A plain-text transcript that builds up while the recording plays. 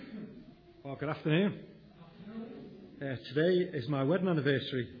Well, good afternoon. Today is my wedding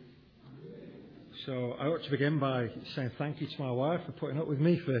anniversary. So I ought to begin by saying thank you to my wife for putting up with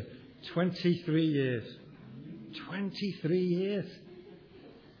me for 23 years. 23 years.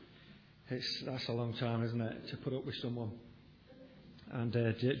 That's a long time, isn't it, to put up with someone. And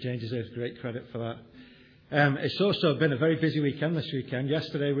Jane deserves great credit for that. It's also been a very busy weekend this weekend.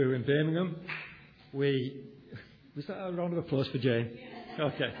 Yesterday we were in Birmingham. Was that a round of applause for Jane?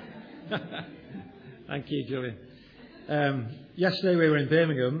 Okay. Thank you, Julian. Yesterday we were in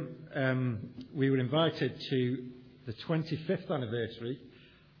Birmingham. We were invited to the 25th anniversary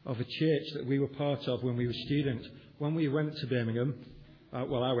of a church that we were part of when we were students. When we went to Birmingham, I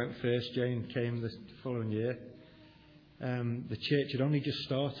went first, Jane came the following year. The church had only just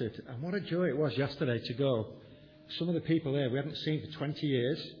started, and what a joy it was yesterday to go. Some of the people there we hadn't seen for 20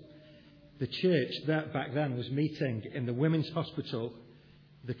 years. The church that back then was meeting in the women's hospital,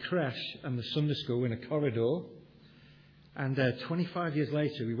 the creche and the Sunday school in a corridor. And 25 years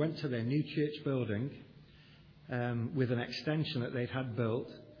later, we went to their new church building with an extension that they'd had built.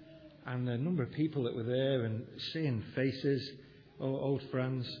 And the number of people that were there and seeing faces, old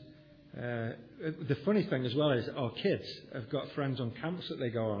friends. The funny thing as well is our kids have got friends on camps that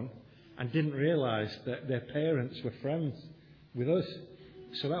they go on and didn't realise that their parents were friends with us.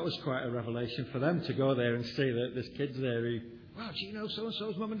 So that was quite a revelation for them to go there and see that there's kids there who, wow, do you know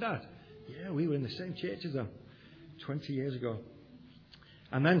so-and-so's mum and dad? Yeah, we were in the same church as them 20 years ago.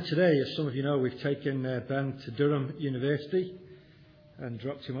 And then today, as some of you know, we've taken Ben to Durham University and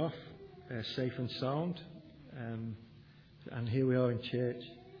dropped him off safe and sound. And here we are in church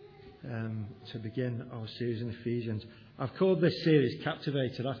to begin our series in Ephesians. I've called this series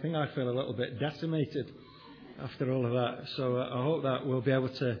Captivated. I think I feel a little bit decimated after all of that. So I hope that we'll be able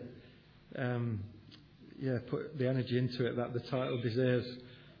to put the energy into it that the title deserves.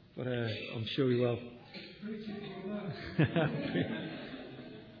 But I'm sure we will.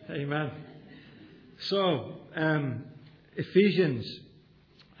 Amen. So, Ephesians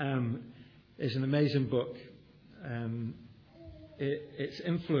is an amazing book. Its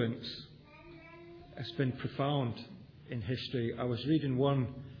influence has been profound in history. I was reading one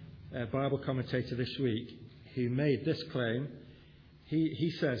Bible commentator this week who made this claim.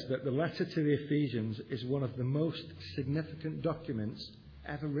 He says that the letter to the Ephesians is one of the most significant documents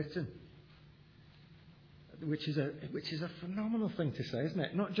ever written. Which is a phenomenal thing to say, isn't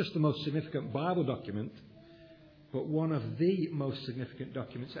it? Not just the most significant Bible document, but one of the most significant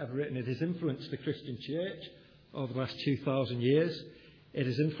documents ever written. It has influenced the Christian church over the last 2,000 years. It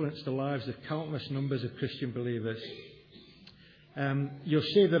has influenced the lives of countless numbers of Christian believers. You'll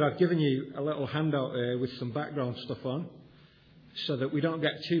see that I've given you a little handout there with some background stuff on, so that we don't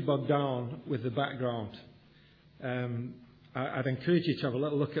get too bogged down with the background. I'd encourage you to have a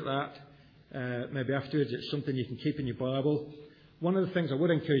little look at that. Maybe afterwards it's something you can keep in your Bible. One of the things I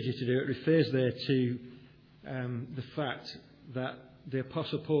would encourage you to do, it refers there to the fact that the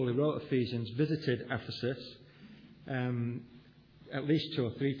Apostle Paul, who wrote Ephesians, visited Ephesus at least 2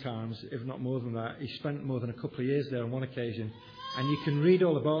 or 3 times, if not more than that. He spent more than a couple of years there on one occasion. And you can read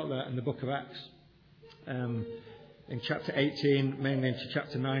all about that in the book of Acts. In chapter 18, mainly into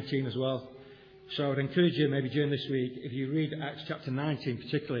chapter 19 as well. So I would encourage you, maybe during this week, if you read Acts chapter 19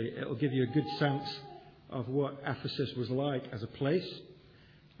 particularly, it will give you a good sense of what Ephesus was like as a place.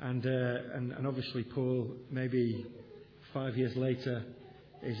 And obviously Paul, maybe 5 years later,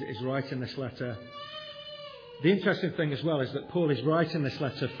 is writing this letter. The interesting thing as well is that Paul is writing this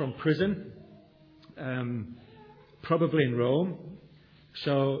letter from prison, probably in Rome.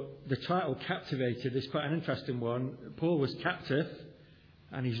 So the title Captivated is quite an interesting one. Paul was captive,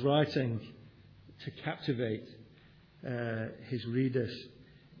 and he's writing to captivate his readers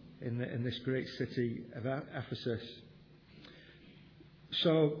in this great city of Ephesus.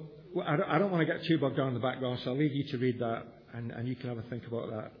 So I don't want to get too bogged down in the background, so I'll leave you to read that, and you can have a think about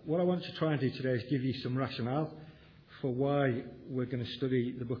that. What I want to try and do today is give you some rationale for why we're going to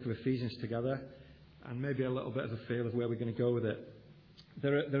study the book of Ephesians together, and maybe a little bit of a feel of where we're going to go with it.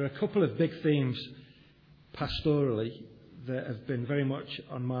 There are a couple of big themes pastorally that have been very much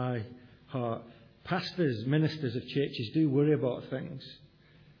on my heart. Pastors, ministers of churches do worry about things.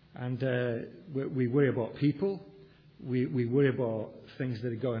 And we worry about people. We worry about things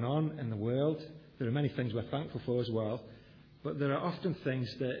that are going on in the world. There are many things we're thankful for as well. But there are often things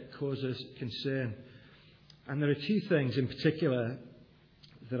that cause us concern. And there are 2 things in particular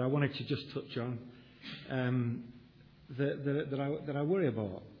that I wanted to just touch on that I worry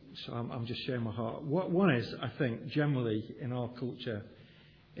about. So I'm just sharing my heart. One is, I think, generally in our culture,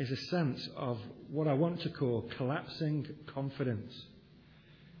 is a sense of what I want to call collapsing confidence.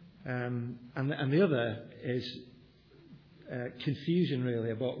 And the other is confusion,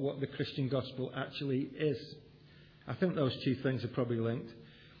 really, about what the Christian gospel actually is. I think those two things are probably linked.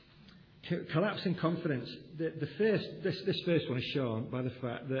 Collapsing confidence. This first one is shown by the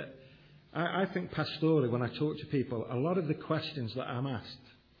fact that I think pastorally, when I talk to people, a lot of the questions that I'm asked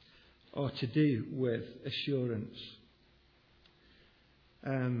are to do with assurance,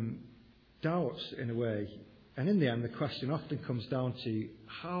 doubts in a way. And in the end, the question often comes down to,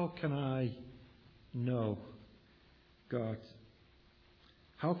 how can I know God?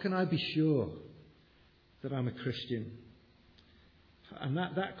 How can I be sure that I'm a Christian? And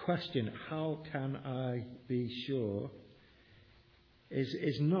that question, how can I be sure,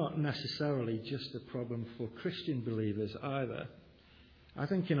 is not necessarily just a problem for Christian believers either. I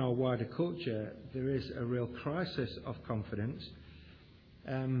think in our wider culture there is a real crisis of confidence.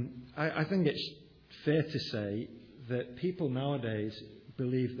 I think it's fair to say that people nowadays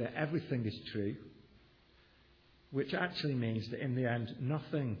believe that everything is true, which actually means that in the end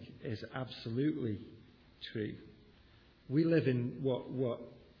nothing is absolutely true. We live in what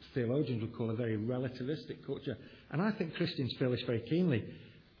theologians would call a very relativistic culture. And I think Christians feel this very keenly.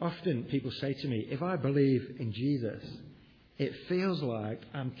 Often people say to me, if I believe in Jesus, it feels like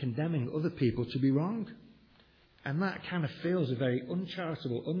I'm condemning other people to be wrong. And that kind of feels a very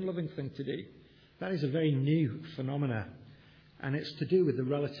uncharitable, unloving thing to do. That is a very new phenomena. And it's to do with the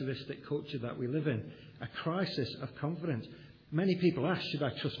relativistic culture that we live in. A crisis of confidence. Many people ask, should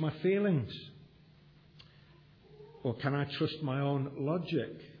I trust my feelings? Or can I trust my own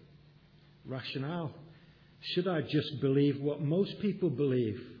logic, rationale? Should I just believe what most people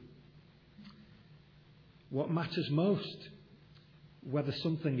believe? What matters most? Whether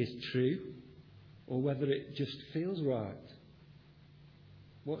something is true or whether it just feels right?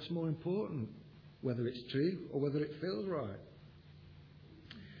 What's more important? Whether it's true or whether it feels right?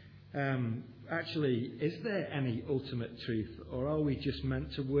 Actually, is there any ultimate truth, or are we just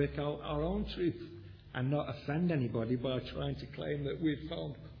meant to work out our own truth and not offend anybody by trying to claim that we've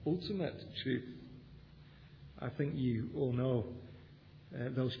found ultimate truth? I think you all know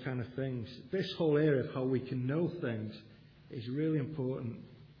those kind of things. This whole area of how we can know things is really important.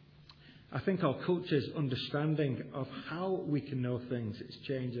 I think our culture's understanding of how we can know things is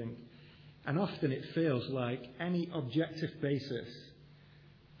changing. And often it feels like any objective basis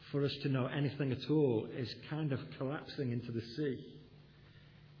for us to know anything at all is kind of collapsing into the sea.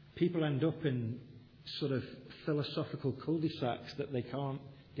 People end up in sort of philosophical cul-de-sacs that they can't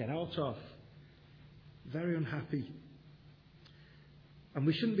get out of. Very unhappy. And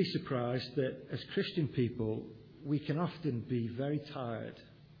we shouldn't be surprised that as Christian people, we can often be very tired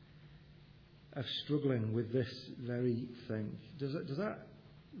of struggling with this very thing. Does that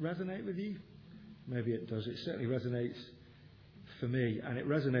resonate with you? Maybe it does. It certainly resonates for me, and it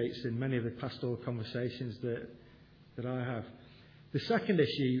resonates in many of the pastoral conversations that I have. The second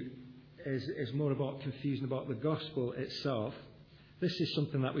issue is more about confusion about the gospel itself. This is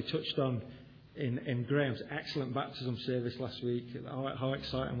something that we touched on in Graham's excellent baptism service last week. How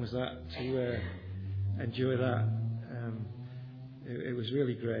exciting was that to enjoy that? It was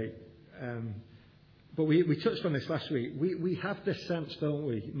really great. But we touched on this last week. We have this sense, don't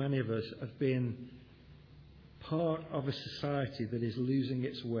we, many of us, of being part of a society that is losing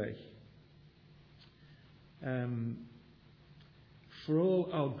its way. For all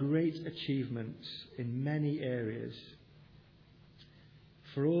our great achievements in many areas,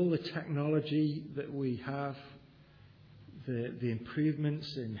 for all the technology that we have, the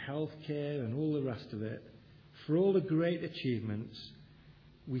improvements in healthcare and all the rest of it, for all the great achievements,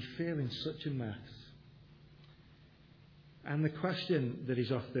 we feel in such a mess. And the question that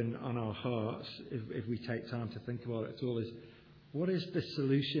is often on our hearts, if we take time to think about it at all, is what is the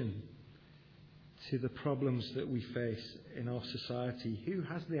solution to the problems that we face in our society? Who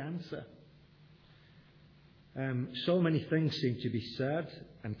has the answer? So many things seem to be said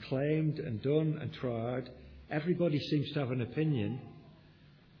and claimed and done and tried. Everybody seems to have an opinion.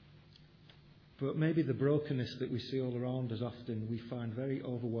 But maybe the brokenness that we see all around us often we find very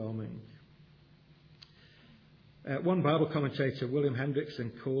overwhelming. One Bible commentator, William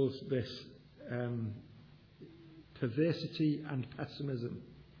Hendrickson, calls this perversity and pessimism.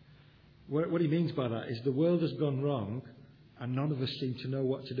 What he means by that is the world has gone wrong and none of us seem to know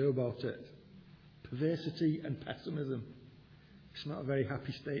what to do about it. Perversity and pessimism. It's not a very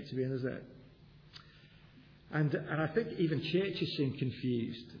happy state to be in, is it? And I think even churches seem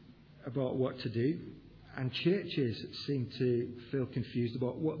confused about what to do. And churches seem to feel confused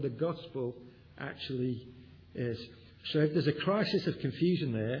about what the gospel actually is. So if there's a crisis of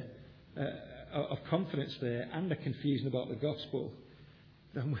confusion there, of confidence there, and a confusion about the gospel,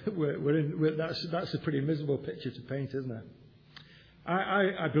 then that's a pretty miserable picture to paint, isn't it?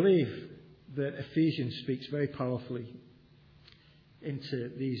 I believe that Ephesians speaks very powerfully into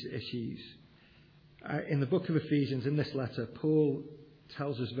these issues. In the book of Ephesians, in this letter, Paul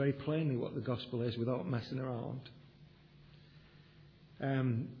tells us very plainly what the gospel is without messing around.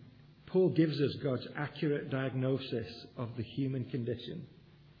 Paul gives us God's accurate diagnosis of the human condition.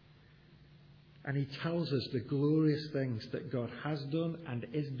 And he tells us the glorious things that God has done and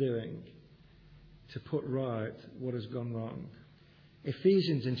is doing to put right what has gone wrong.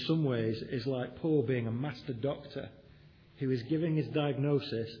 Ephesians, in some ways, is like Paul being a master doctor who is giving his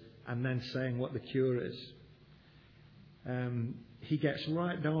diagnosis and then saying what the cure is. He gets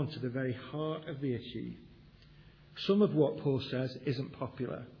right down to the very heart of the issue. Some of what Paul says isn't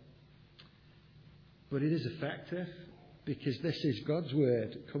popular, but it is effective because this is God's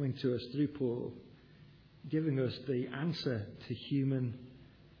word coming to us through Paul, giving us the answer to human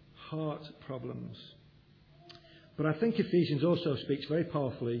heart problems. But I think Ephesians also speaks very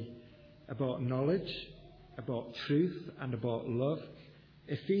powerfully about knowledge, about truth, and about love.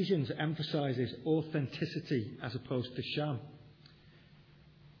 Ephesians emphasizes authenticity as opposed to sham.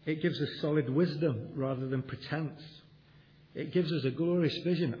 It gives us solid wisdom rather than pretense. It gives us a glorious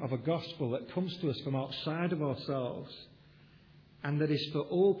vision of a gospel that comes to us from outside of ourselves and that is for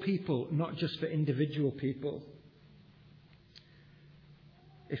all people, not just for individual people.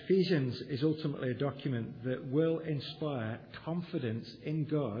 Ephesians is ultimately a document that will inspire confidence in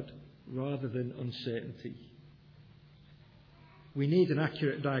God rather than uncertainty. We need an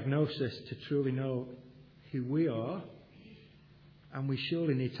accurate diagnosis to truly know who we are, and we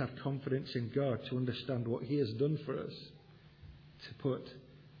surely need to have confidence in God to understand what He has done for us to put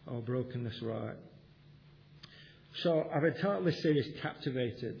our brokenness right. So I've entitled this series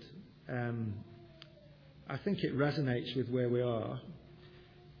Captivated. I think it resonates with where we are.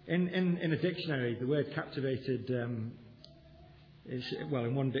 In a dictionary, the word captivated is, well,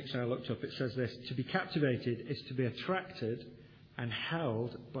 in one dictionary I looked up, it says this: to be captivated is to be attracted and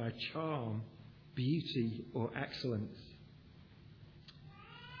held by charm, beauty, or excellence.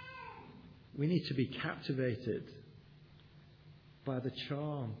 We need to be captivated by the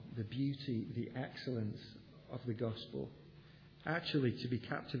charm, the beauty, the excellence of the gospel. Actually, to be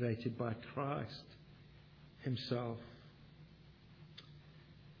captivated by Christ Himself.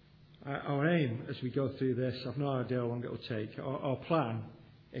 Our aim as we go through this, I've no idea how long it will take. Our plan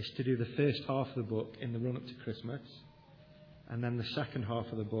is to do the first half of the book in the run-up to Christmas, and then the second half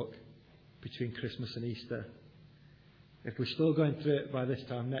of the book between Christmas and Easter. If we're still going through it by this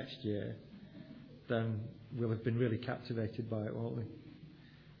time next year, then we'll have been really captivated by it, won't we?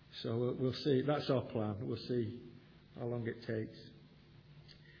 So we'll see. That's our plan. We'll see how long it takes.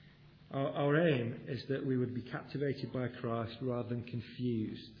 Our aim is that we would be captivated by Christ rather than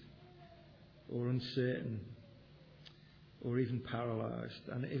confused or uncertain or even paralysed.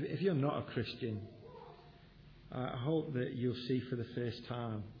 And if you're not a Christian, I hope that you'll see for the first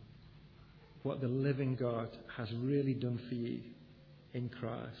time what the living God has really done for you in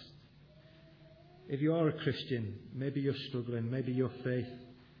Christ. If you are a Christian, maybe you're struggling, maybe your faith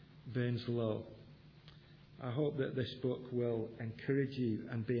burns low. I hope that this book will encourage you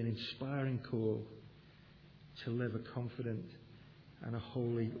and be an inspiring call to live a confident and a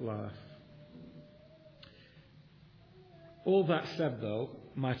holy life. All that said, though,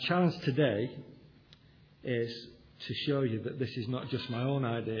 my challenge today is to show you that this is not just my own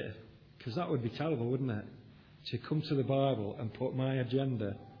idea, because that would be terrible, wouldn't it? To come to the Bible and put my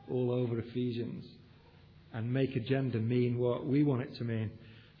agenda all over Ephesians and make agenda mean what we want it to mean.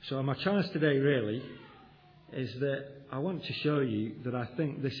 So my challenge today really is that I want to show you that I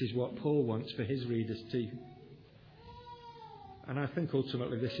think this is what Paul wants for his readers too. And I think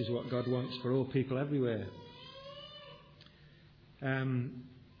ultimately this is what God wants for all people everywhere. And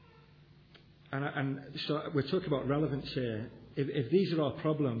so we're talking about relevance here. If these are our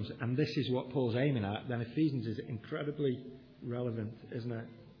problems and this is what Paul's aiming at, then Ephesians is incredibly relevant, isn't it?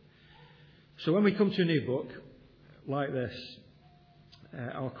 So when we come to a new book like this,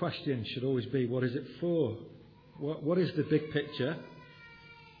 our question should always be, what is it for? What is the big picture?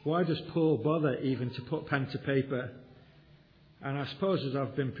 Why does Paul bother even to put pen to paper? And I suppose as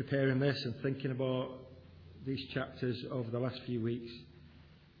I've been preparing this and thinking about these chapters over the last few weeks,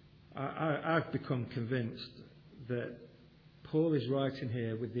 I've become convinced that Paul is writing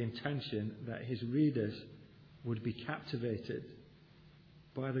here with the intention that his readers would be captivated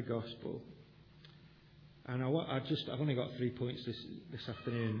by the gospel. And I've only got 3 points this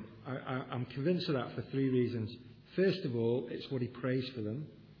afternoon. I'm convinced of that for 3 reasons. First of all, it's what he prays for them.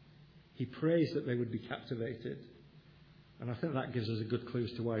 He prays that they would be captivated. And I think that gives us a good clue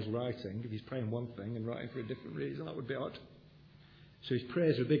as to why he's writing. If he's praying one thing and writing for a different reason, that would be odd. So his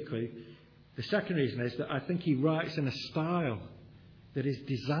prayers are a big clue. The second reason is that I think he writes in a style that is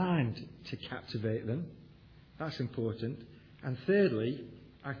designed to captivate them. That's important. And thirdly,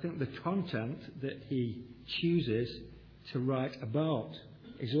 I think the content that he chooses to write about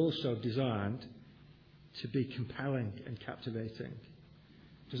is also designed to be compelling and captivating.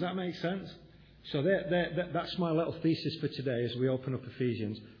 Does that make sense? So that's my little thesis for today as we open up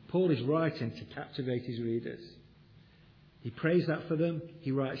Ephesians. Paul is writing to captivate his readers. He prays that for them. He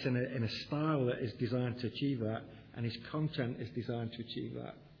writes in a style that is designed to achieve that, and his content is designed to achieve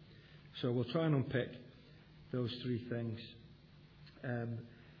that. So we'll try and unpick those three things.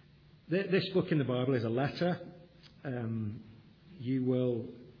 This book in the Bible is a letter. You will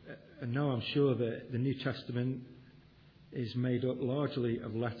know, I'm sure, that the New Testament is made up largely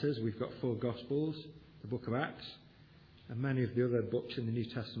of letters. We've got 4 Gospels, the book of Acts, and many of the other books in the New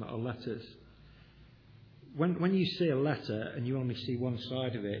Testament are letters. When you see a letter and you only see one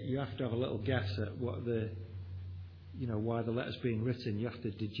side of it, you have to have a little guess at what why the letter's being written. You have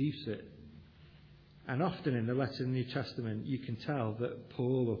to deduce it. And often in the letters in the New Testament, you can tell that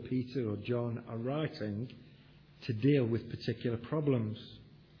Paul or Peter or John are writing to deal with particular problems.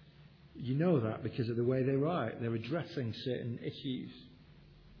 You know that because of the way they write. They're addressing certain issues.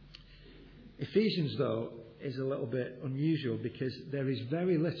 Ephesians, though, is a little bit unusual because there is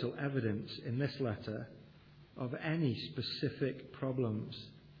very little evidence in this letter of any specific problems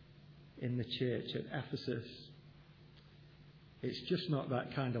in the church at Ephesus. It's just not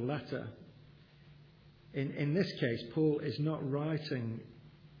that kind of letter. In this case, Paul is not writing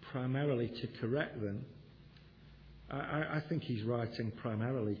primarily to correct them. I think he's writing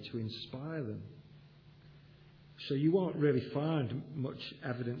primarily to inspire them. So you won't really find much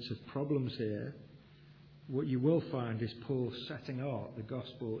evidence of problems here. What you will find is Paul setting out the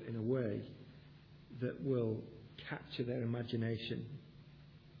gospel in a way that will capture their imagination.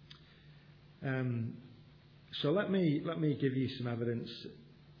 So let me give you some evidence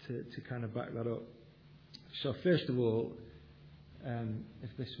to kind of back that up. So first of all,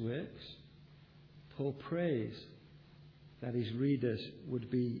 if this works, Paul prays that his readers would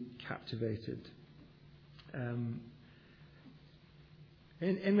be captivated. In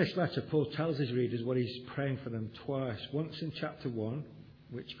this letter, Paul tells his readers what he's praying for them twice. Once in chapter 1,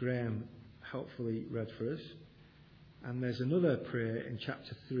 which Graham helpfully read for us, and there's another prayer in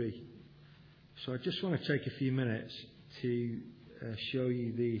chapter 3. So I just want to take a few minutes to show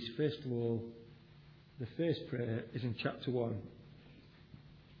you these. First of all, the first prayer is in chapter 1,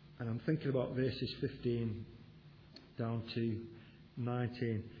 and I'm thinking about verses 15 down to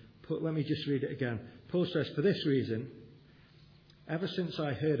 19. Let me just read it again. Paul says, "For this reason, ever since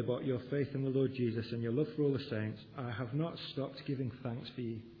I heard about your faith in the Lord Jesus and your love for all the saints, I have not stopped giving thanks for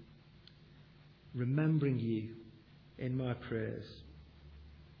you, remembering you in my prayers."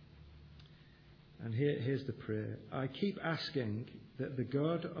 And here's the prayer. "I keep asking that the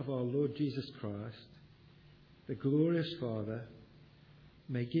God of our Lord Jesus Christ, the glorious Father,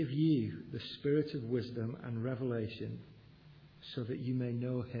 may give you the spirit of wisdom and revelation so that you may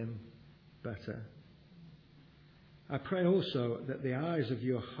know him better. I pray also that the eyes of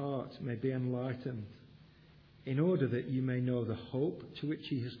your heart may be enlightened, in order that you may know the hope to which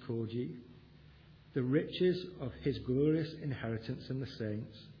he has called you, the riches of his glorious inheritance in the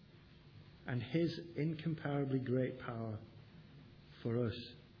saints, and his incomparably great power for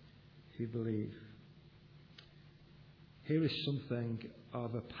us who believe." Here is something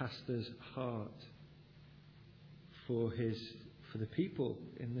of a pastor's heart for the people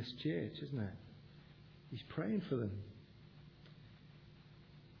in this church, isn't it? He's praying for them.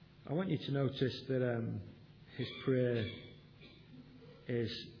 I want you to notice that his prayer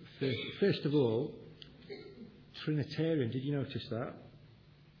is, first of all, Trinitarian. Did you notice that?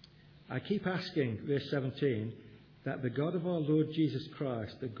 I keep asking, verse 17, that the God of our Lord Jesus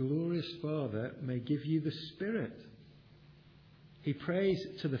Christ, the glorious Father, may give you the Spirit. He prays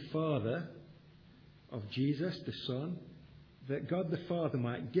to the Father of Jesus, the Son, that God the Father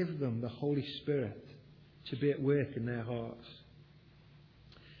might give them the Holy Spirit to be at work in their hearts.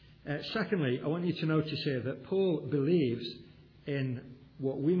 Secondly, I want you to notice here that Paul believes in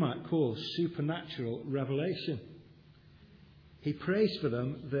what we might call supernatural revelation. He prays for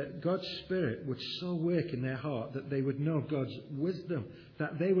them that God's Spirit would so work in their heart that they would know God's wisdom,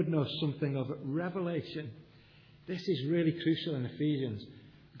 that they would know something of revelation. This is really crucial in Ephesians.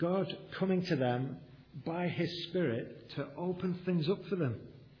 God coming to them by his Spirit to open things up for them,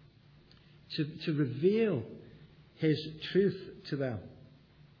 to reveal his truth to them.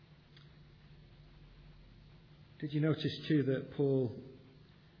 Did you notice too that Paul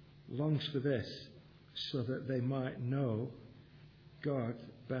longs for this so that they might know God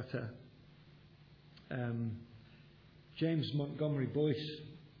better? James Montgomery Boyce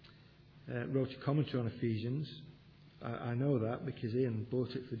wrote a commentary on Ephesians. I know that because Ian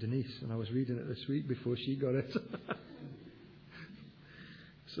bought it for Denise and I was reading it this week before she got it.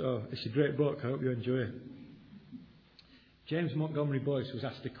 So it's a great book. I hope you enjoy it. James Montgomery Boyce was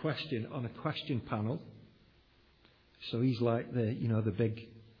asked a question on a question panel. So he's like the big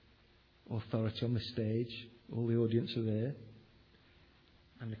authority on the stage. All the audience are there.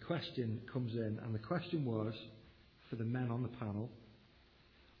 And the question comes in, and the question was, for the men on the panel,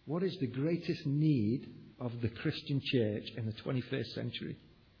 what is the greatest need of the Christian church in the 21st century?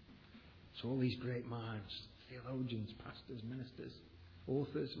 So all these great minds, theologians, pastors, ministers,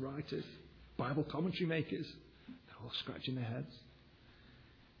 authors, writers, Bible commentary makers, they're all scratching their heads.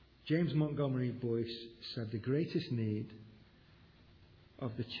 James Montgomery Boyce said the greatest need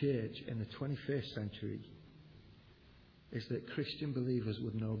of the church in the 21st century is that Christian believers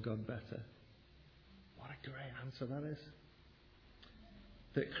would know God better. What a great answer that is.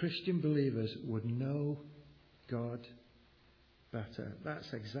 That Christian believers would know God better.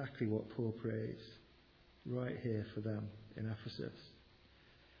 That's exactly what Paul prays right here for them in Ephesus.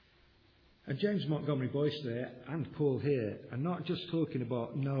 And James Montgomery Boyce there and Paul here are not just talking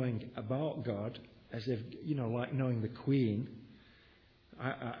about knowing about God as if, like knowing the Queen.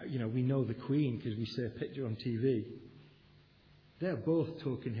 We know the Queen because we see a picture on TV. They're both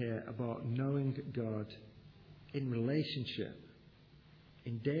talking here about knowing God in relationship,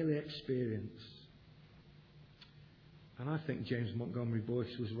 in daily experience. And I think James Montgomery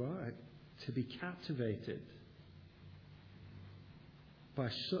Boyce was right. To be captivated by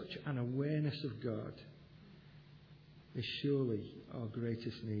such an awareness of God is surely our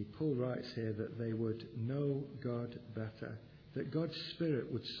greatest need. Paul writes here that they would know God better, that God's Spirit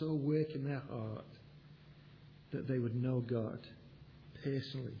would so work in their heart that they would know God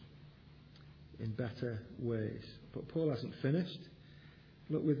personally in better ways. But Paul hasn't finished.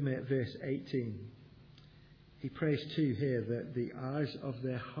 Look with me at verse 18. He prays too here that the eyes of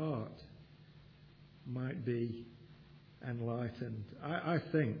their heart might be enlightened. I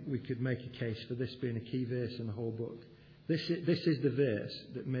think we could make a case for this being a key verse in the whole book. This is the verse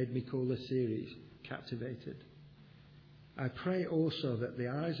that made me call this series Captivated. I pray also that the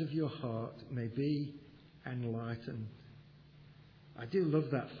eyes of your heart may be enlightened. I do love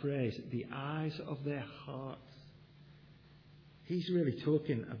that phrase, the eyes of their hearts. He's really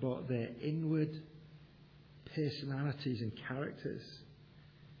talking about their inward personalities and characters.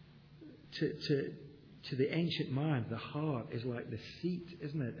 To the ancient mind, the heart is like the seat,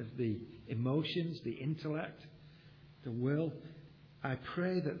 isn't it, of the emotions, the intellect, the will. I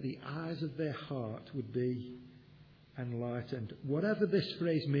pray that the eyes of their heart would be enlightened. Whatever this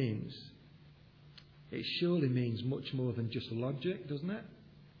phrase means, it surely means much more than just logic, doesn't it?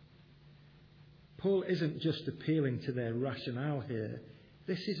 Paul isn't just appealing to their rationale here.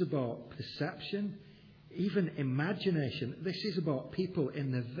 This is about perception, even imagination. This is about people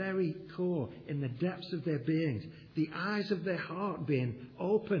in the very core, in the depths of their beings, the eyes of their heart being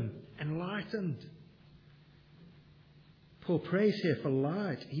open, enlightened. Paul prays here for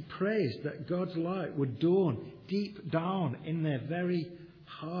light. He prays that God's light would dawn deep down in their very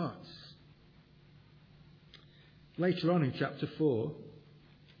hearts. Later on in chapter 4,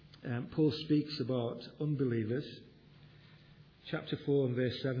 Paul speaks about unbelievers. Chapter 4 and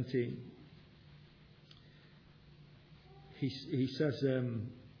verse 17. He says,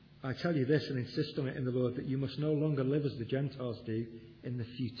 I tell you this and insist on it in the Lord, that you must no longer live as the Gentiles do in the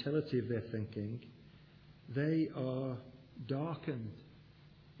futility of their thinking. They are darkened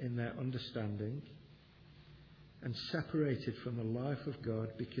in their understanding and separated from the life of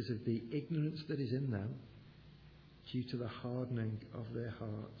God because of the ignorance that is in them due to the hardening of their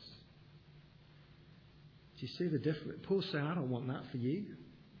hearts. Do you see the difference? Paul's saying, I don't want that for you.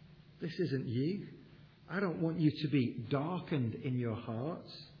 This isn't you. I don't want you to be darkened in your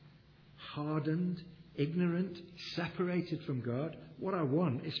hearts, hardened, ignorant, separated from God. What I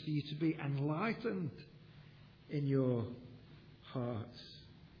want is for you to be enlightened in your hearts.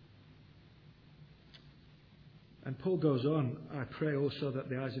 And Paul goes on, I pray also that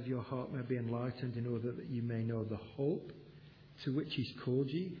the eyes of your heart may be enlightened in order that you may know the hope to which he's called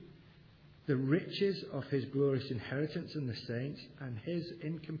you, the riches of his glorious inheritance in the saints, and his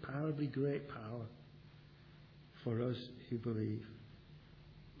incomparably great power for us who believe.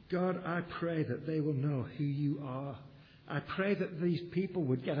 God, I pray that they will know who you are. I pray that these people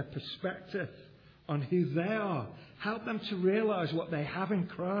would get a perspective on who they are. Help them to realize what they have in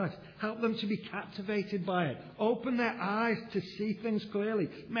Christ. Help them to be captivated by it. Open their eyes to see things clearly.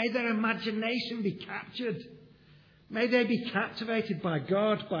 May their imagination be captured. May they be captivated by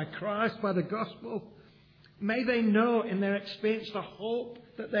God, by Christ, by the gospel. May they know in their experience the hope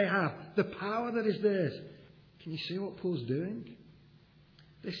that they have, the power that is theirs. Can you see what Paul's doing?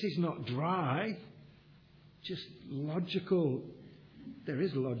 This is not dry, just logical. There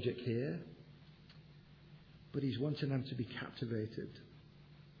is logic here. But he's wanting them to be captivated.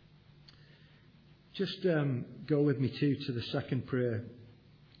 Just go with me to the second prayer.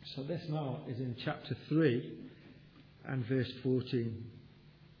 So this now is in chapter 3 and verse 14.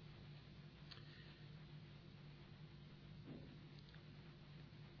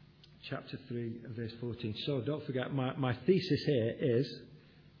 Chapter 3 and verse 14. So don't forget, my thesis here is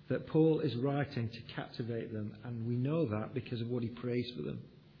that Paul is writing to captivate them, and we know that because of what he prays for them.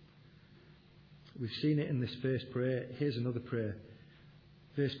 We've seen it in this first prayer. Here's another prayer.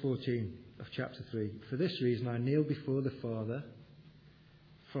 Verse 14 of chapter 3. For this reason I kneel before the Father,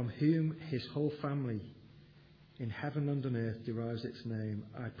 from whom his whole family in heaven and on earth derives its name.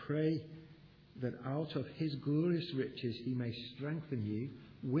 I pray that out of his glorious riches he may strengthen you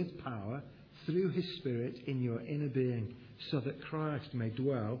with power through his Spirit in your inner being, so that Christ may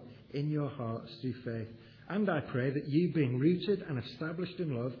dwell in your hearts through faith. And I pray that you, being rooted and established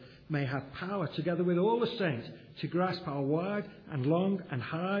in love, may have power, together with all the saints, to grasp how wide and long and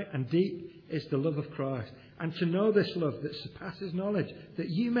high and deep is the love of Christ, and to know this love that surpasses knowledge, that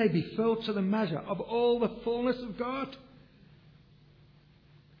you may be filled to the measure of all the fullness of God.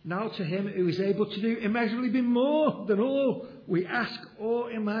 Now to him who is able to do immeasurably more than all we ask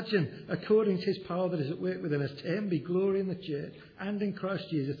or imagine, according to his power that is at work within us. To him be glory in the church and in Christ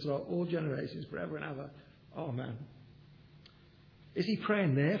Jesus throughout all generations, forever and ever. Amen. Is he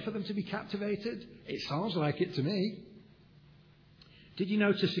praying there for them to be captivated? It sounds like it to me. Did you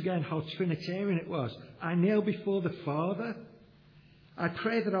notice again how Trinitarian it was? I kneel before the Father. I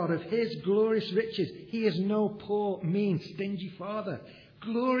pray that out of his glorious riches, he is no poor, mean, stingy Father.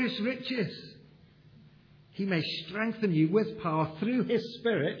 Glorious riches. He may strengthen you with power through his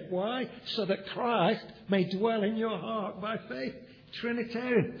Spirit. Why? So that Christ may dwell in your heart by faith.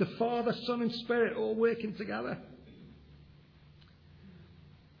 Trinitarian. The Father, Son and Spirit all working together.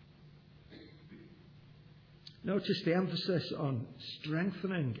 Notice the emphasis on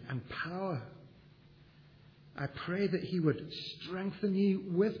strengthening and power. I pray that he would strengthen you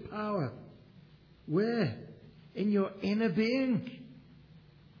with power. Where? In your inner being.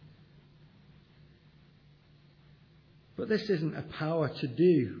 But this isn't a power to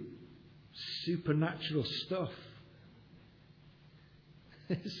do supernatural stuff.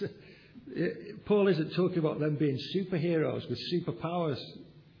 Paul isn't talking about them being superheroes with superpowers.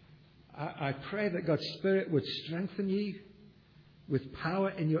 I pray that God's Spirit would strengthen you with power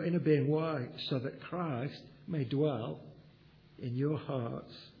in your inner being. Why? So that Christ may dwell in your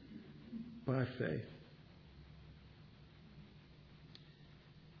hearts by faith.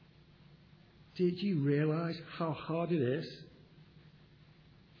 Did you realize how hard it is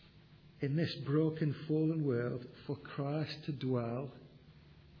in this broken, fallen world for Christ to dwell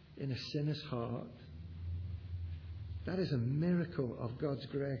in a sinner's heart? That is a miracle of God's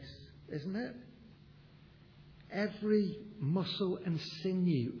grace, isn't it? Every muscle and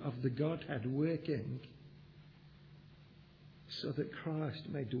sinew of the Godhead working so that Christ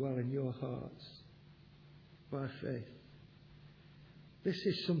may dwell in your hearts by faith. This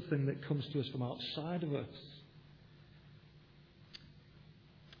is something that comes to us from outside of us.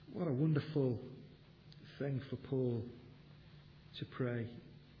 What a wonderful thing for Paul to pray.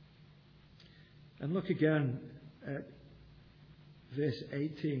 And look again at verse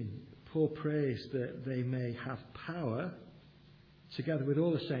 18. Paul prays that they may have power together with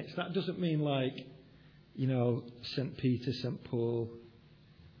all the saints. That doesn't mean like, St. Peter, St. Paul.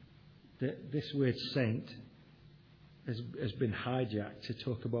 This word saint has been hijacked to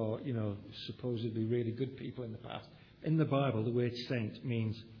talk about, supposedly really good people in the past. In the Bible, the word saint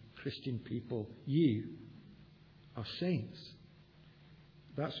means Christian people. You are saints.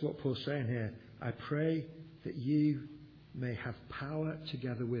 That's what Paul's saying here. I pray that you may have power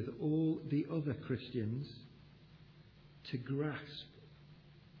together with all the other Christians to grasp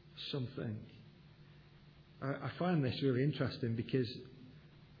something. I find this really interesting because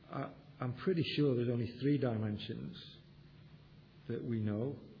I'm pretty sure there's only 3 dimensions that we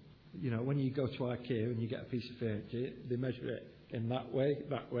know. When you go to IKEA and you get a piece of furniture, they measure it in that way,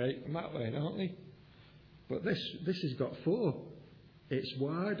 and that way, don't they? But this has got 4. It's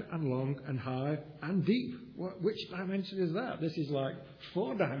wide and long and high and deep. Which dimension is that? This is like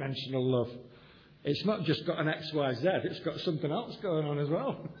 4-dimensional love. It's not just got an XYZ, it's got something else going on as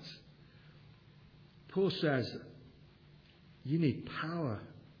well. Paul says, you need power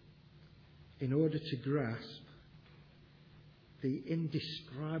in order to grasp the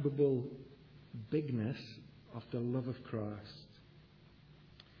indescribable bigness of the love of Christ.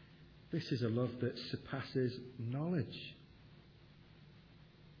 This is a love that surpasses knowledge.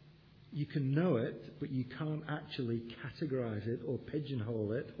 You can know it, but you can't actually categorize it or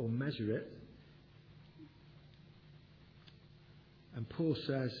pigeonhole it or measure it. And Paul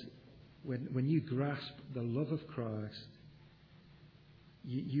says, when you grasp the love of Christ,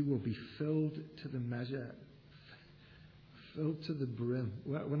 you will be filled to the measure, filled to the brim.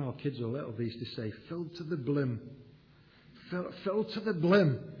 When our kids were little, they used to say, filled to the brim. Filled to the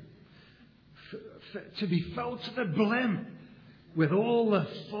brim. To be filled to the brim with all the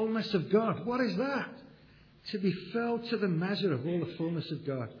fullness of God. What is that? To be filled to the measure of all the fullness of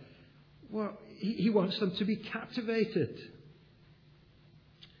God. Well, he wants them to be captivated.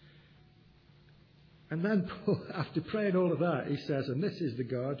 And then Paul, after praying all of that, he says, and this is the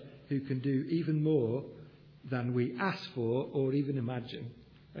God who can do even more than we ask for or even imagine.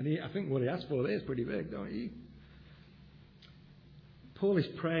 And I think what he asked for is pretty big, don't you? Paul is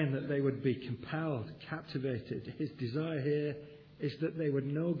praying that they would be compelled, captivated. His desire here is that they would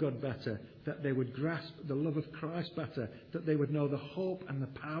know God better, that they would grasp the love of Christ better, that they would know the hope and the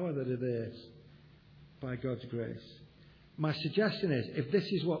power that it is by God's grace. My suggestion is, if this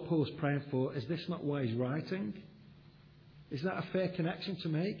is what Paul's praying for, is this not why he's writing? Is that a fair connection to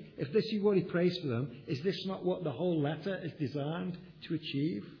make? If this is what he prays for them, is this not what the whole letter is designed to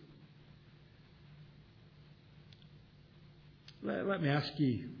achieve? Let me ask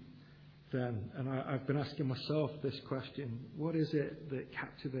you then, and I've been asking myself this question, what is it that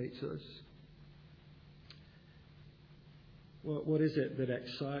captivates us? What is it that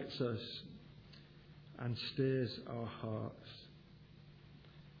excites us and stirs our hearts?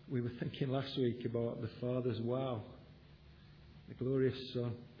 We were thinking last week about the Father's wow, the glorious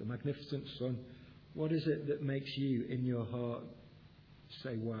Son, the magnificent Son. What is it that makes you in your heart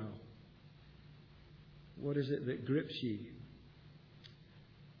say wow? What is it that grips you?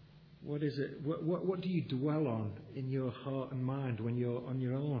 What is it? What do you dwell on in your heart and mind when you're on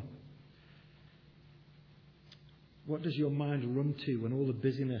your own? What does your mind run to when all the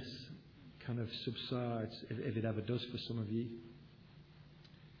busyness kind of subsides, if it ever does for some of you?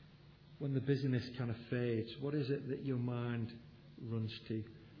 When the busyness kind of fades, what is it that your mind runs to?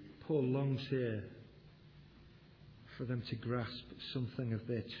 Paul longs here for them to grasp something of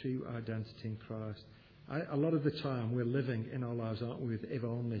their true identity in Christ. A lot of the time we're living in our lives, aren't we, with if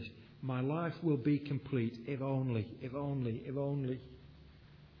only. My life will be complete if only, if only, if only.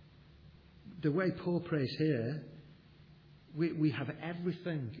 The way Paul prays here, we have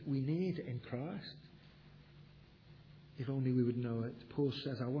everything we need in Christ. If only we would know it. Paul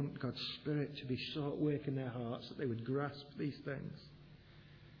says, I want God's Spirit to be so at work in their hearts that they would grasp these things.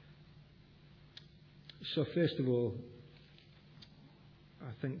 So first of all,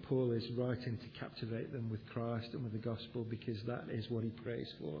 I think Paul is writing to captivate them with Christ and with the gospel because that is what he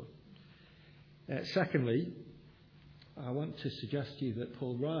prays for. Secondly, I want to suggest to you that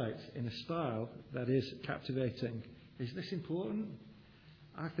Paul writes in a style that is captivating. Is this important?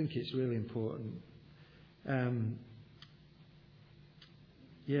 I think it's really important.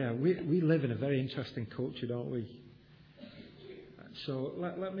 We live in a very interesting culture, don't we? So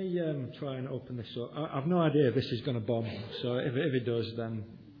let me try and open this up. I've no idea if this is going to bomb. So if it does, then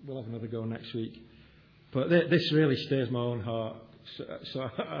we'll have another go next week. But this really stirs my own heart. So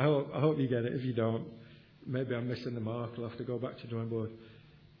I hope you get it. If you don't, maybe I'm missing the mark. I'll have to go back to drawing board.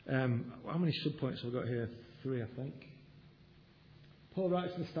 How many subpoints have I got here? 3, I think. Paul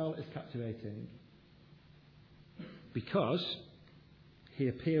writes in the style that is captivating because he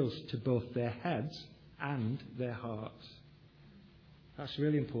appeals to both their heads and their hearts. That's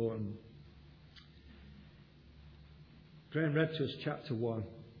really important. Graham read to us chapter 1.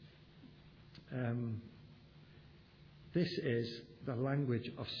 This is the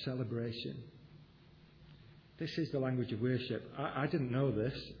language of celebration. This is the language of worship. I didn't know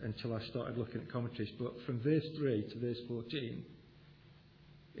this until I started looking at commentaries, but from verse 3 to verse 14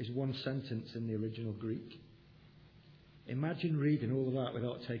 is one sentence in the original Greek. Imagine reading all of that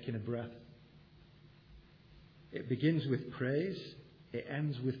without taking a breath. It begins with praise. It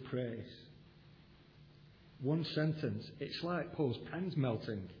ends with praise. One sentence. It's like Paul's pen's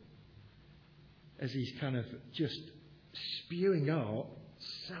melting as he's kind of just spewing out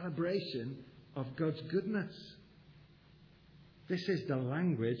celebration of God's goodness. This is the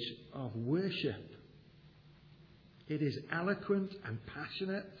language of worship. It is eloquent and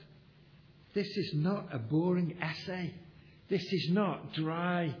passionate. This is not a boring essay. This is not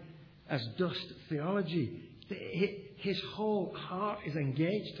dry as dust theology. His whole heart is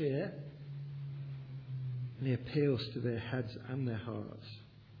engaged here. And he appeals to their heads and their hearts.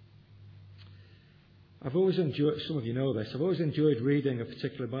 I've always enjoyed, some of you know this, I've always enjoyed reading a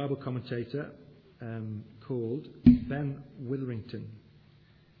particular Bible commentator called Ben Witherington.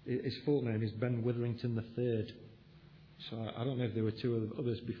 His full name is Ben Witherington III. So I don't know if there were two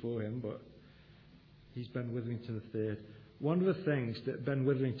others before him, but he's Ben Witherington III. One of the things that Ben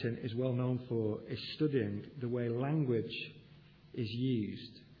Witherington is well known for is studying the way language is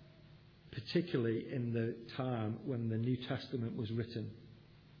used, particularly in the time when the New Testament was written.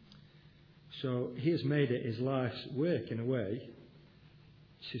 So he has made it his life's work, in a way,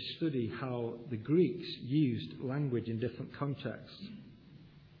 to study how the Greeks used language in different contexts.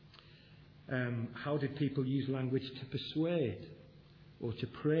 How did people use language to persuade, or to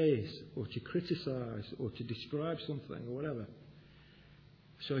praise, or to criticize, or to describe something, or whatever?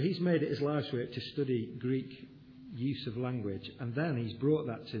 So he's made it his life's work to study Greek use of language, and then he's brought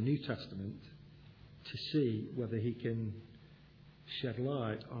that to New Testament to see whether he can shed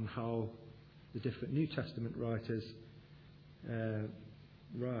light on how the different New Testament writers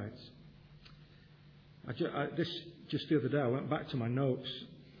write. Just the other day, I went back to my notes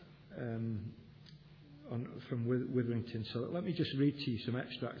from Witherington. So let me just read to you some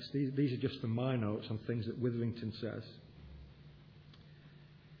extracts. These are just from my notes on things that Witherington says.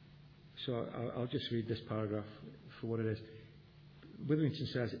 So I'll just read this paragraph for what it is. Witherington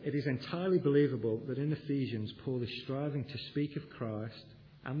says, "It is entirely believable that in Ephesians Paul is striving to speak of Christ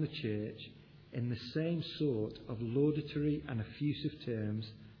and the church in the same sort of laudatory and effusive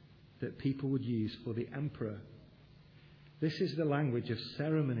terms that people would use for the emperor. This is the language of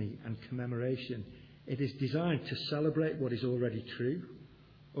ceremony and commemoration. It is designed to celebrate what is already true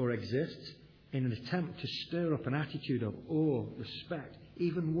or exists in an attempt to stir up an attitude of awe, respect,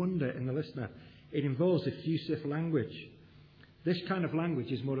 even wonder in the listener. It involves effusive language. This kind of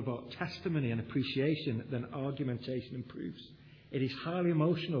language is more about testimony and appreciation than argumentation and proofs. It is highly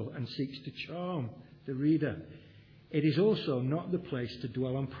emotional and seeks to charm the reader. It is also not the place to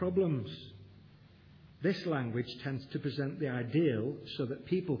dwell on problems. This language tends to present the ideal so that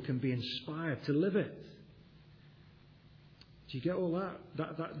people can be inspired to live it." Do you get all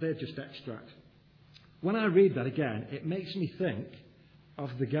that? They're just extracts. When I read that again, it makes me think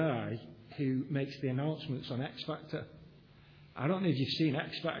of the guy who makes the announcements on X Factor. I don't know if you've seen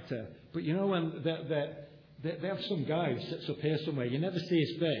X Factor, but you know when they have some guy who sits up here somewhere, you never see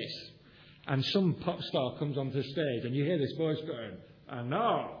his face, and some pop star comes onto the stage and you hear this voice going, "And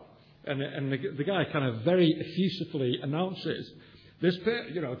now," and the guy kind of very effusively announces this,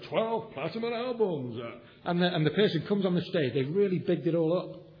 12 platinum albums, and the person comes on the stage. They've really bigged it all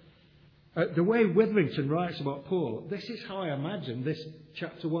up. The way Witherington writes about Paul, this is how I imagine this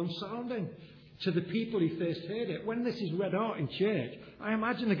chapter 1 sounding to the people who first heard it. When this is read out in church, I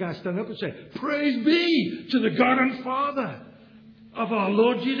imagine the guy standing up and saying, "Praise be to the God and Father of our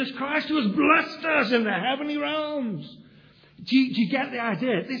Lord Jesus Christ, who has blessed us in the heavenly realms." Do you get the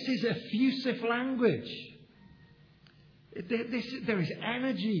idea? This is effusive language. There is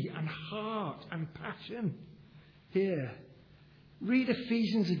energy and heart and passion here. Read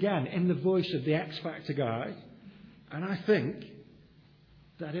Ephesians again in the voice of the X Factor guy, and I think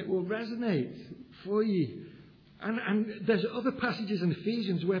that it will resonate for you. And there's other passages in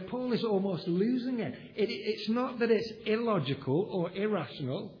Ephesians where Paul is almost losing it. It's not that it's illogical or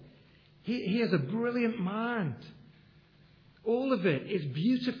irrational. He has a brilliant mind. All of it is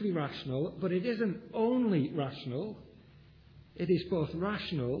beautifully rational, but it isn't only rational. It is both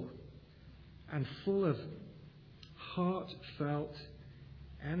rational and full of heartfelt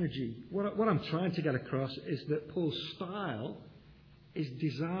energy. What I'm trying to get across is that Paul's style is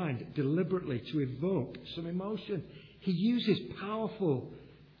designed deliberately to evoke some emotion. He uses powerful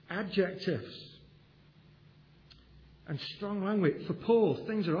adjectives and strong language. For Paul,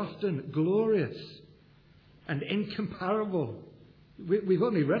 things are often glorious and incomparable. We've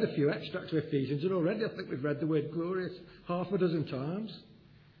only read a few extracts of Ephesians, and already I think we've read the word glorious half a dozen times.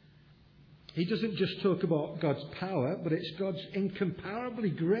 He doesn't just talk about God's power, but it's God's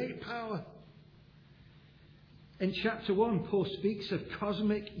incomparably great power. In chapter 1, Paul speaks of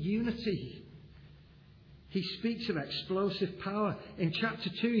cosmic unity. He speaks of explosive power. In chapter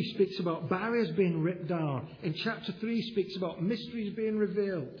 2, he speaks about barriers being ripped down. In chapter 3, he speaks about mysteries being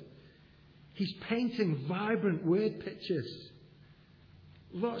revealed. He's painting vibrant word pictures.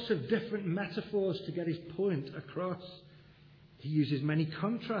 Lots of different metaphors to get his point across. He uses many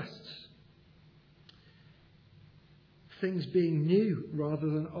contrasts. Things being new rather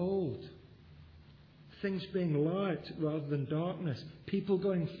than old. Things being light rather than darkness. People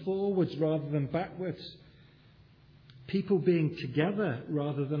going forwards rather than backwards. People being together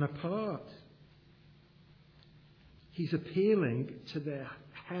rather than apart. He's appealing to their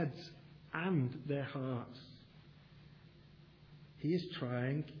heads and their hearts. He is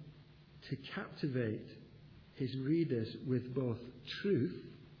trying to captivate his readers with both truth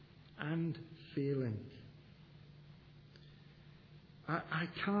and feeling. I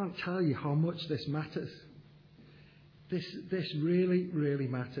can't tell you how much this matters. This really, really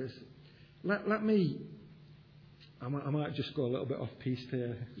matters. Let me... I might just go a little bit off piste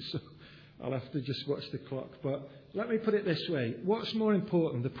here, so I'll have to just watch the clock. But let me put it this way. What's more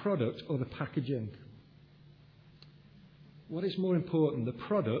important, the product or the packaging? What is more important, the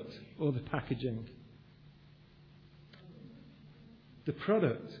product or the packaging? The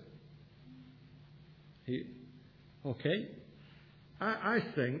product. Okay. I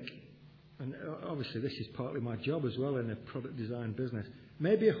think, and obviously this is partly my job as well in the product design business,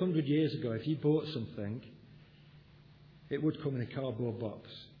 maybe 100 years ago, if you bought something, it would come in a cardboard box.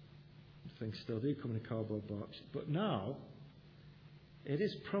 Things still do come in a cardboard box. But now, it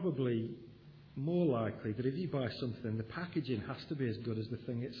is probably more likely that if you buy something, the packaging has to be as good as the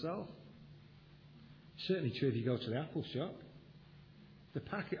thing itself. Certainly true if you go to the Apple shop.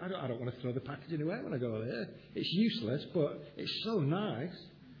 I don't want to throw the packaging away when I go there. It's useless, but it's so nice.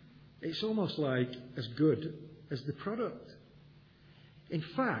 It's almost like as good as the product. In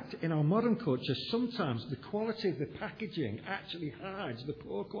fact, in our modern culture, sometimes the quality of the packaging actually hides the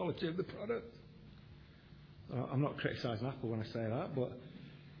poor quality of the product. I'm not criticising Apple when I say that, but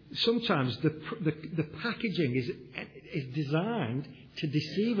sometimes the packaging is designed to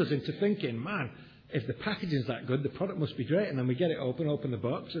deceive us into thinking, man, if the packaging's that good, the product must be great. And then we get it open the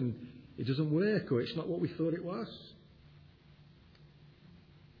box, and it doesn't work, or it's not what we thought it was.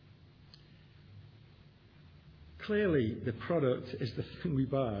 Clearly, the product is the thing we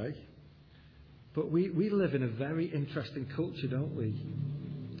buy, but we live in a very interesting culture, don't we?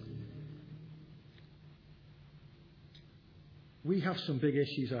 We have some big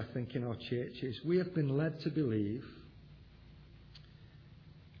issues, I think, in our churches. We have been led to believe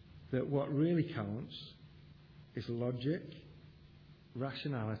that what really counts is logic,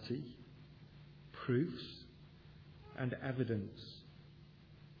 rationality, proofs, and evidence.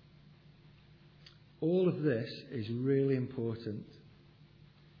 All of this is really important.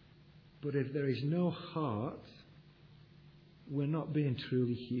 But if there is no heart, we're not being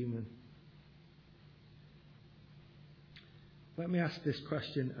truly human. Let me ask this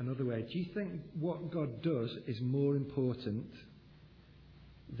question another way. Do you think what God does is more important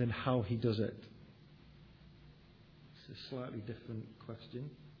than how he does it? It's a slightly different question.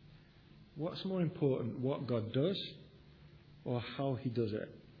 What's more important, what God does or how he does it?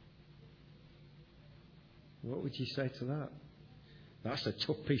 What would you say to that? That's a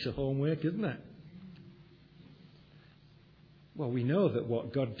tough piece of homework, isn't it? Well, we know that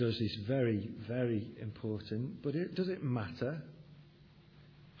what God does is very, very important, but does it matter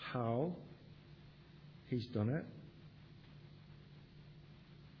how he's done it?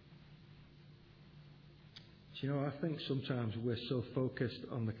 Do you know, I think sometimes we're so focused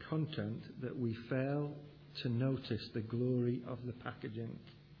on the content that we fail to notice the glory of the packaging.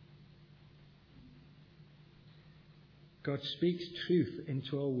 God speaks truth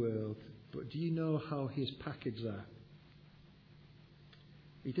into our world, but do you know how he has packaged that?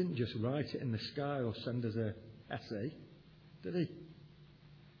 He didn't just write it in the sky or send us an essay, did he?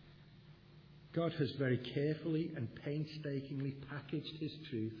 God has very carefully and painstakingly packaged his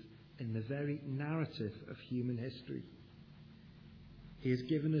truth in the very narrative of human history. He has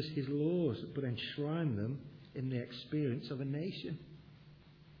given us his laws, but enshrined them in the experience of a nation,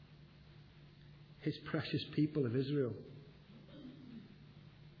 his precious people of Israel.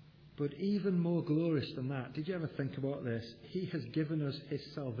 But even more glorious than that, did you ever think about this? He has given us his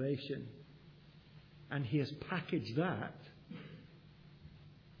salvation, and he has packaged that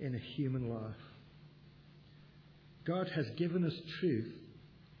in a human life. God has given us truth,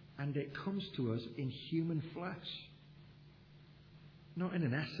 and it comes to us in human flesh, not in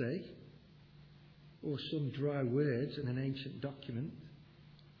an essay or some dry words in an ancient document.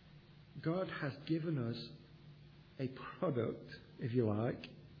 God has given us a product, if you like,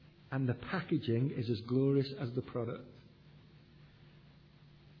 and the packaging is as glorious as the product.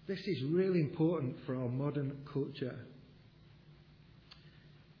 This is really important for our modern culture.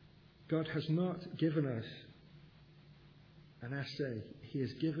 God has not given us an essay. He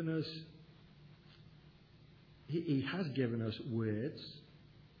has given us words,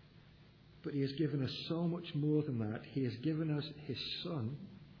 but he has given us so much more than that. He has given us his Son,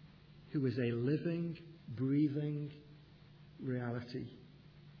 who is a living, breathing reality.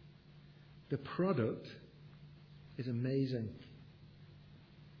 The product is amazing.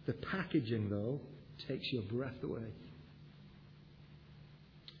 The packaging, though, takes your breath away.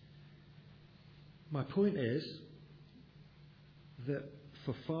 My point is that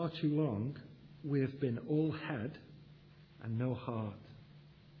for far too long we have been all head and no heart.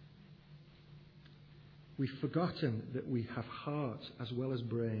 We've forgotten that we have hearts as well as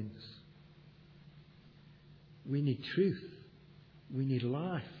brains. We need truth. We need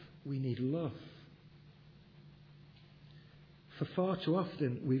life. We need love. For far too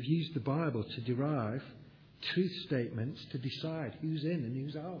often we've used the Bible to derive truth statements to decide who's in and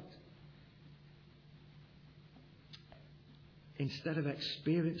who's out, instead of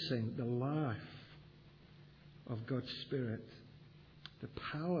experiencing the life of God's Spirit, the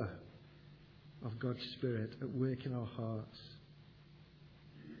power of God's Spirit at work in our hearts.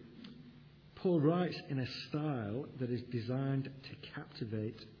 Paul writes in a style that is designed to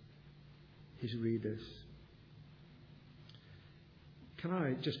captivate his readers. Can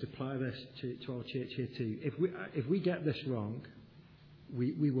I just apply this to our church here too? If we get this wrong,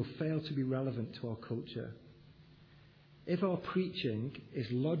 we will fail to be relevant to our culture. If our preaching is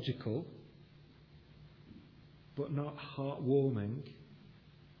logical but not heartwarming,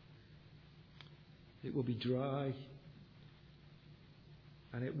 it will be dry,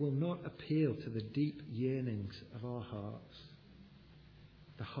 and it will not appeal to the deep yearnings of our hearts,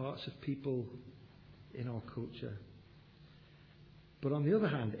 the hearts of people in our culture. But on the other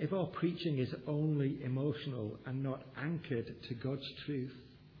hand, if our preaching is only emotional and not anchored to God's truth,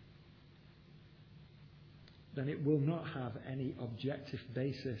 then it will not have any objective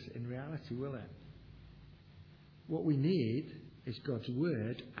basis in reality, will it? What we need is God's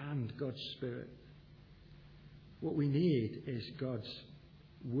Word and God's Spirit. What we need is God's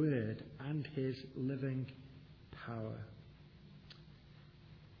Word and His living power.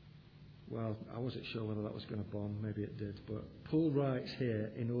 Well, I wasn't sure whether that was going to bomb. Maybe it did. But Paul writes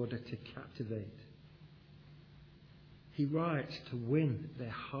here in order to captivate. He writes to win their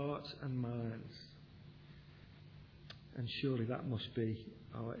hearts and minds. And surely that must be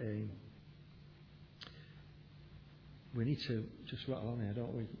our aim. We need to just rattle on here,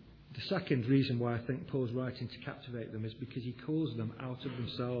 don't we? The second reason why I think Paul's writing to captivate them is because he calls them out of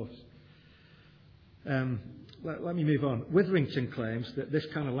themselves. Let me move on. Witherington claims that this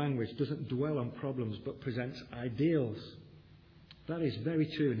kind of language doesn't dwell on problems but presents ideals. That is very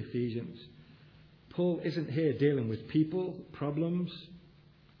true in Ephesians. Paul isn't here dealing with people, problems.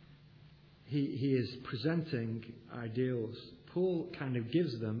 He is presenting ideals. Paul kind of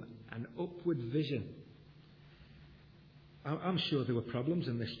gives them an upward vision. I'm sure there were problems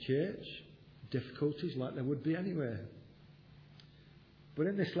in this church, difficulties like there would be anywhere. But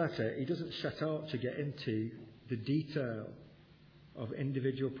in this letter, he doesn't set out to get into the detail of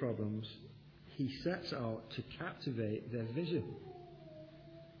individual problems. He sets out to captivate their vision.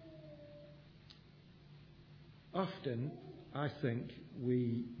 Often, I think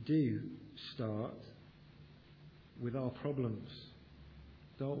we do start with our problems,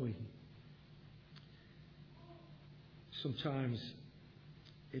 don't we? Sometimes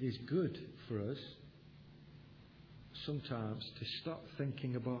it is good for us sometimes to stop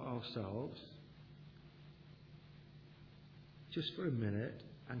thinking about ourselves just for a minute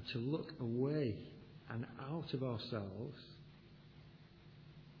and to look away and out of ourselves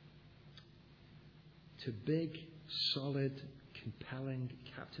to big, solid, compelling,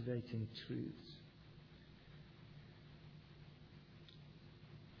 captivating truths.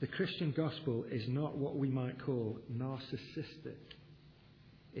 The Christian gospel is not what we might call narcissistic.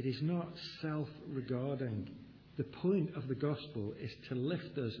 It is not self-regarding. The point of the gospel is to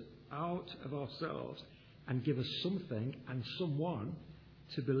lift us out of ourselves and give us something and someone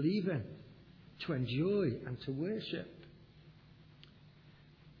to believe in, to enjoy and to worship.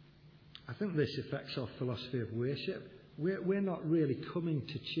 I think this affects our philosophy of worship. We're not really coming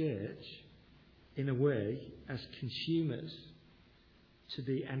to church in a way as consumers to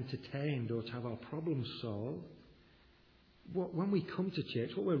be entertained or to have our problems solved. When we come to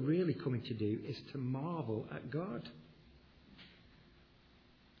church, what we're really coming to do is to marvel at God.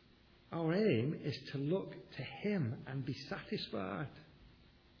 Our aim is to look to Him and be satisfied.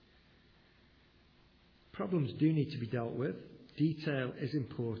 Problems do need to be dealt with. Detail is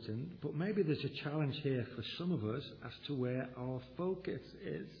important, but maybe there's a challenge here for some of us as to where our focus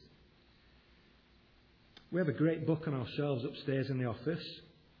is. We have a great book on our shelves upstairs in the office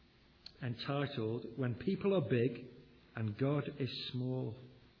entitled When People Are Big and God is Small.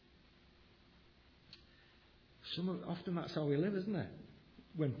 Often that's how we live, isn't it?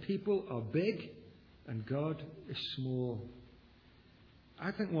 When people are big and God is small.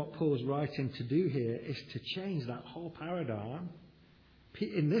 I think what Paul's writing to do here is to change that whole paradigm.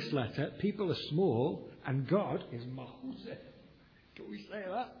 In this letter, people are small and God is massive. Can we say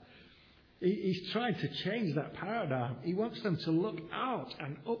that? He's trying to change that paradigm. He wants them to look out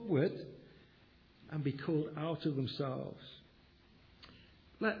and upward and be called out of themselves.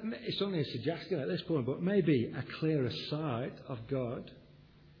 It's only a suggestion at this point, but maybe a clearer sight of God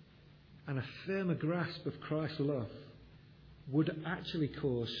and a firmer grasp of Christ's love would actually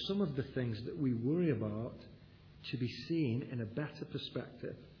cause some of the things that we worry about to be seen in a better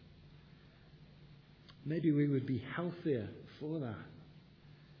perspective. Maybe we would be healthier for that.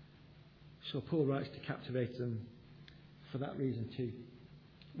 So Paul writes to captivate them for that reason too.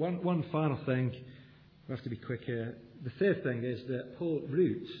 One final thing, we have to be quick here. The third thing is that Paul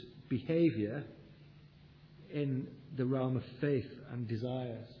roots behaviour in the realm of faith and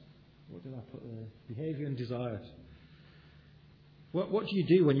desires. What did I put there? Behaviour and desires. What do you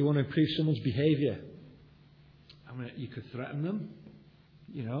do when you want to improve someone's behaviour? I mean, you could threaten them.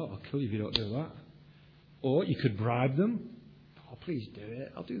 I'll kill you if you don't do that. Or you could bribe them. Oh, please do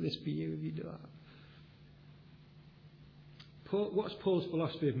it. I'll do this for you if you do that. What's Paul's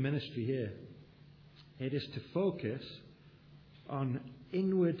philosophy of ministry here? It is to focus on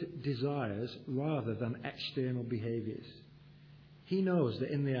inward desires rather than external behaviours. He knows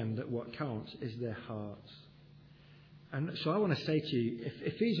that in the end that what counts is their hearts. And so I want to say to you,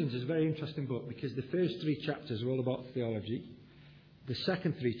 Ephesians is a very interesting book because the first 3 chapters are all about theology. The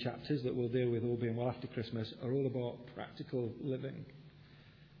second 3 chapters that we'll deal with all being well after Christmas are all about practical living.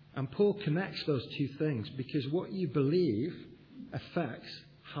 And Paul connects those two things because what you believe affects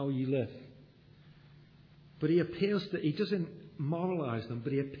how you live. But he doesn't moralise them,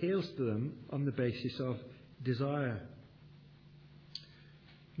 but he appeals to them on the basis of desire.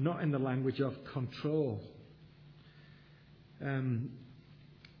 Not in the language of control.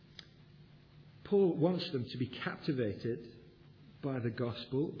 Paul wants them to be captivated by the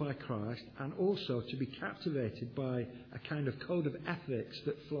gospel, by Christ, and also to be captivated by a kind of code of ethics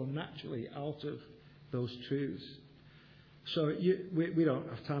that flow naturally out of those truths. So we don't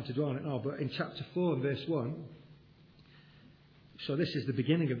have time to dwell on it now, but in chapter 4 and verse 1, so this is the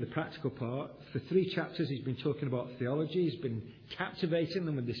beginning of the practical part. For 3 chapters he's been talking about theology, he's been captivating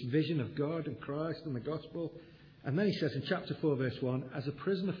them with this vision of God and Christ and the gospel. And then he says in chapter 4 verse 1, as a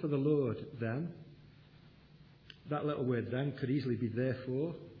prisoner for the Lord then, that little word then could easily be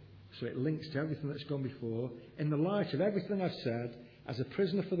therefore, so it links to everything that's gone before. In the light of everything I've said, as a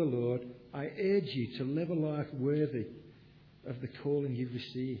prisoner for the Lord, I urge you to live a life worthy of the calling you've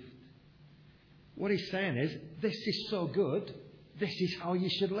received. What he's saying is, this is so good, this is how you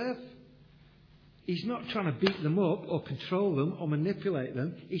should live. He's not trying to beat them up or control them or manipulate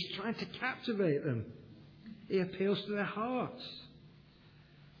them. He's trying to captivate them. He appeals to their hearts.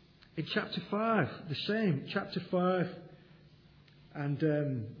 In chapter 5, the same. Chapter 5 and,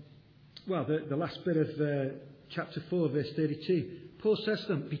 the last bit of chapter 4, verse 32. Paul says to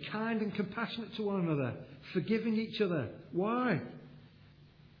them, be kind and compassionate to one another, forgiving each other. Why?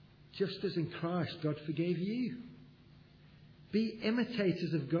 Just as in Christ God forgave you. Be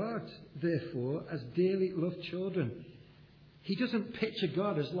imitators of God, therefore, as dearly loved children. He doesn't picture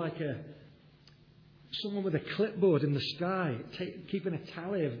God as like someone with a clipboard in the sky, keeping a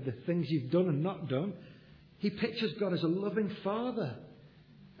tally of the things you've done and not done. He pictures God as a loving father.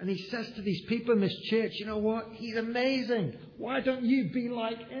 And he says to these people in this church, you know what? He's amazing. Why don't you be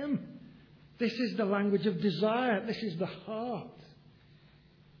like him? This is the language of desire. This is the heart.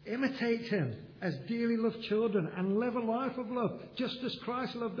 Imitate him as dearly loved children and live a life of love, just as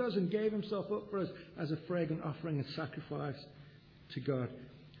Christ loved us and gave himself up for us as a fragrant offering and sacrifice to God.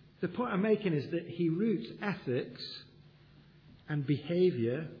 The point I'm making is that he roots ethics and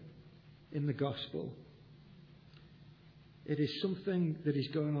behaviour in the gospel. It is something that is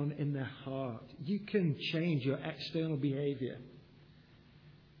going on in their heart. You can change your external behaviour.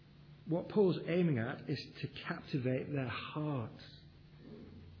 What Paul's aiming at is to captivate their hearts.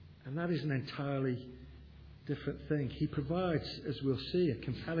 And that is an entirely different thing. He provides, as we'll see, a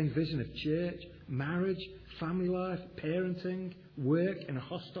compelling vision of church, marriage, family life, parenting, work in a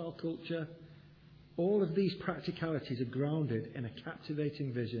hostile culture. All of these practicalities are grounded in a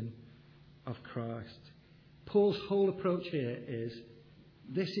captivating vision of Christ. Paul's whole approach here is,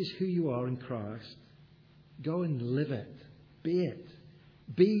 this is who you are in Christ. Go and live it. Be it.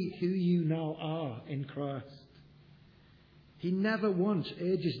 Be who you now are in Christ. He never once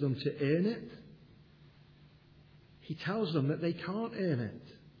urges them to earn it. He tells them that they can't earn it,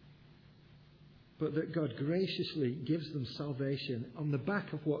 but that God graciously gives them salvation on the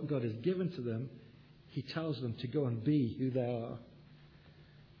back of what God has given to them he tells them to go and be who they are.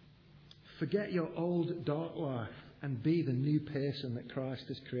 Forget your old dark life and be the new person that Christ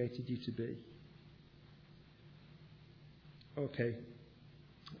has created you to be. Okay.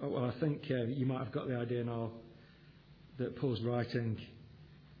 Oh, well, I think you might have got the idea now that Paul's writing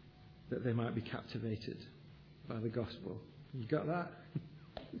that they might be captivated by the gospel. You got that?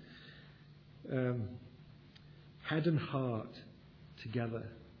 Head and heart together.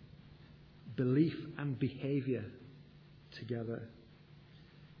 Belief and behaviour together.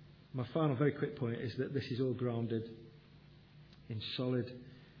 My final very quick point is that this is all grounded in solid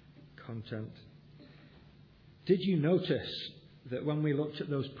content. Did you notice that when we looked at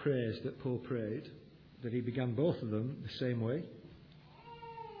those prayers that Paul prayed, that he began both of them the same way?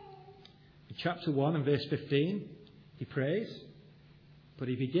 In chapter 1 and verse 15, he prays, but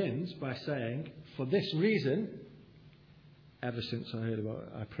he begins by saying, for this reason, ever since I heard about it,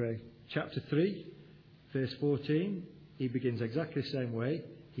 I pray. Chapter 3, verse 14, he begins exactly the same way.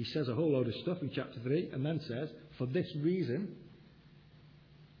 He says a whole load of stuff in chapter 3 and then says, for this reason.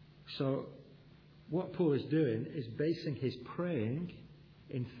 So what Paul is doing is basing his praying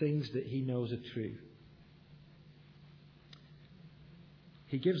in things that he knows are true.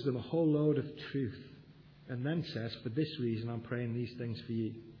 He gives them a whole load of truth and then says, for this reason I'm praying these things for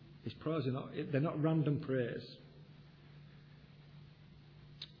you. His prayers they're not random prayers.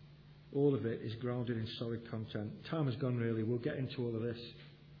 All of it is grounded in solid content. Time has gone really. We'll get into all of this,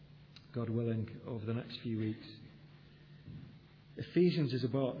 God willing, over the next few weeks. Ephesians is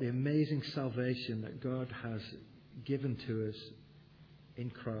about the amazing salvation that God has given to us in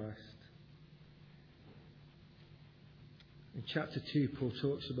Christ. In chapter 2, Paul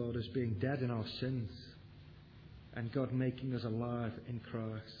talks about us being dead in our sins and God making us alive in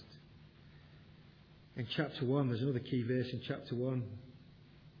Christ. In chapter 1, there's another key verse in chapter 1,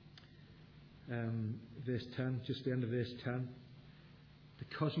 verse 10, just the end of verse 10. The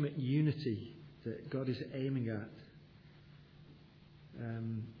cosmic unity that God is aiming at,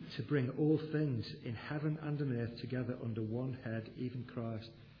 to bring all things in heaven and on earth together under one head, even Christ.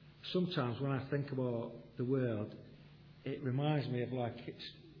 Sometimes when I think about the world, it reminds me of like it's,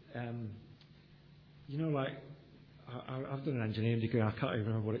 like I've done an engineering degree. I can't even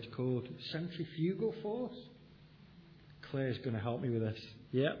remember what it's called. Centrifugal force. Claire's going to help me with this.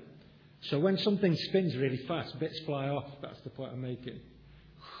 Yeah. So when something spins really fast, bits fly off. That's the point I'm making.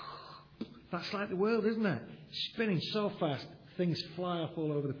 That's like the world, isn't it? Spinning so fast, things fly off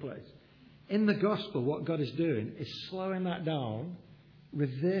all over the place. In the gospel, what God is doing is slowing that down,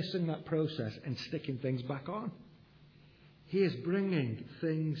 reversing that process and sticking things back on. He is bringing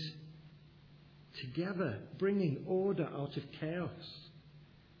things together, bringing order out of chaos,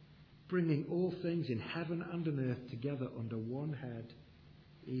 bringing all things in heaven and on earth together under one head,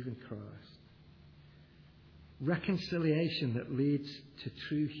 even Christ. Reconciliation that leads to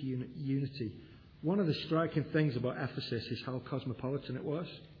true unity. One of the striking things about Ephesus is how cosmopolitan it was.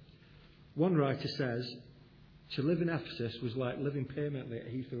 One writer says, to live in Ephesus was like living permanently at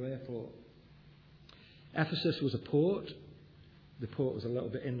Heathrow Airport. Ephesus was a port. The port was a little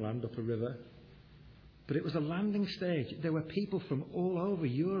bit inland, up a river. But it was a landing stage. There were people from all over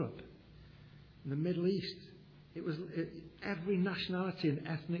Europe, the Middle East. It was every nationality and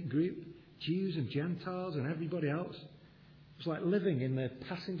ethnic group, Jews and Gentiles and everybody else. It was like living in the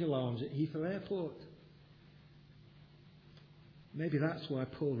passenger lounge at Heathrow Airport. Maybe that's why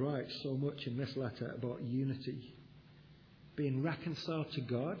Paul writes so much in this letter about unity. Being reconciled to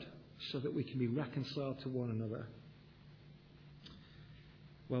God so that we can be reconciled to one another.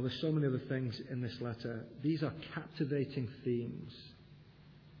 Well, there's so many other things in this letter. These are captivating themes.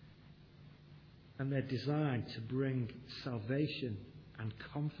 And they're designed to bring salvation and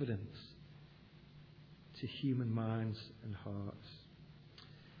confidence to human minds and hearts.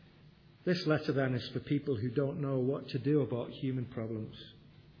 This letter then is for people who don't know what to do about human problems.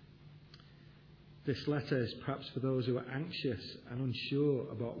 This letter is perhaps for those who are anxious and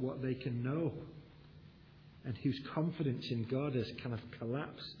unsure about what they can know and whose confidence in God has kind of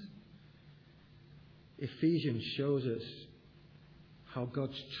collapsed. Ephesians shows us how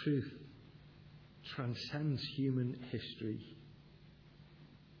God's truth transcends human history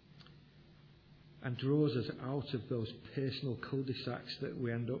and draws us out of those personal cul-de-sacs that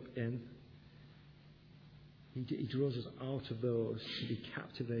we end up in. He draws us out of those to be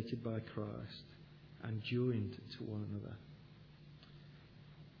captivated by Christ and joined to one another.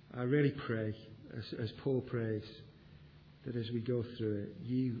 I really pray, as Paul prays, that as we go through it,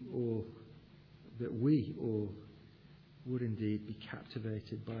 that we all would indeed be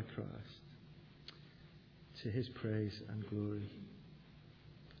captivated by Christ to his praise and glory.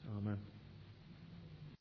 Amen.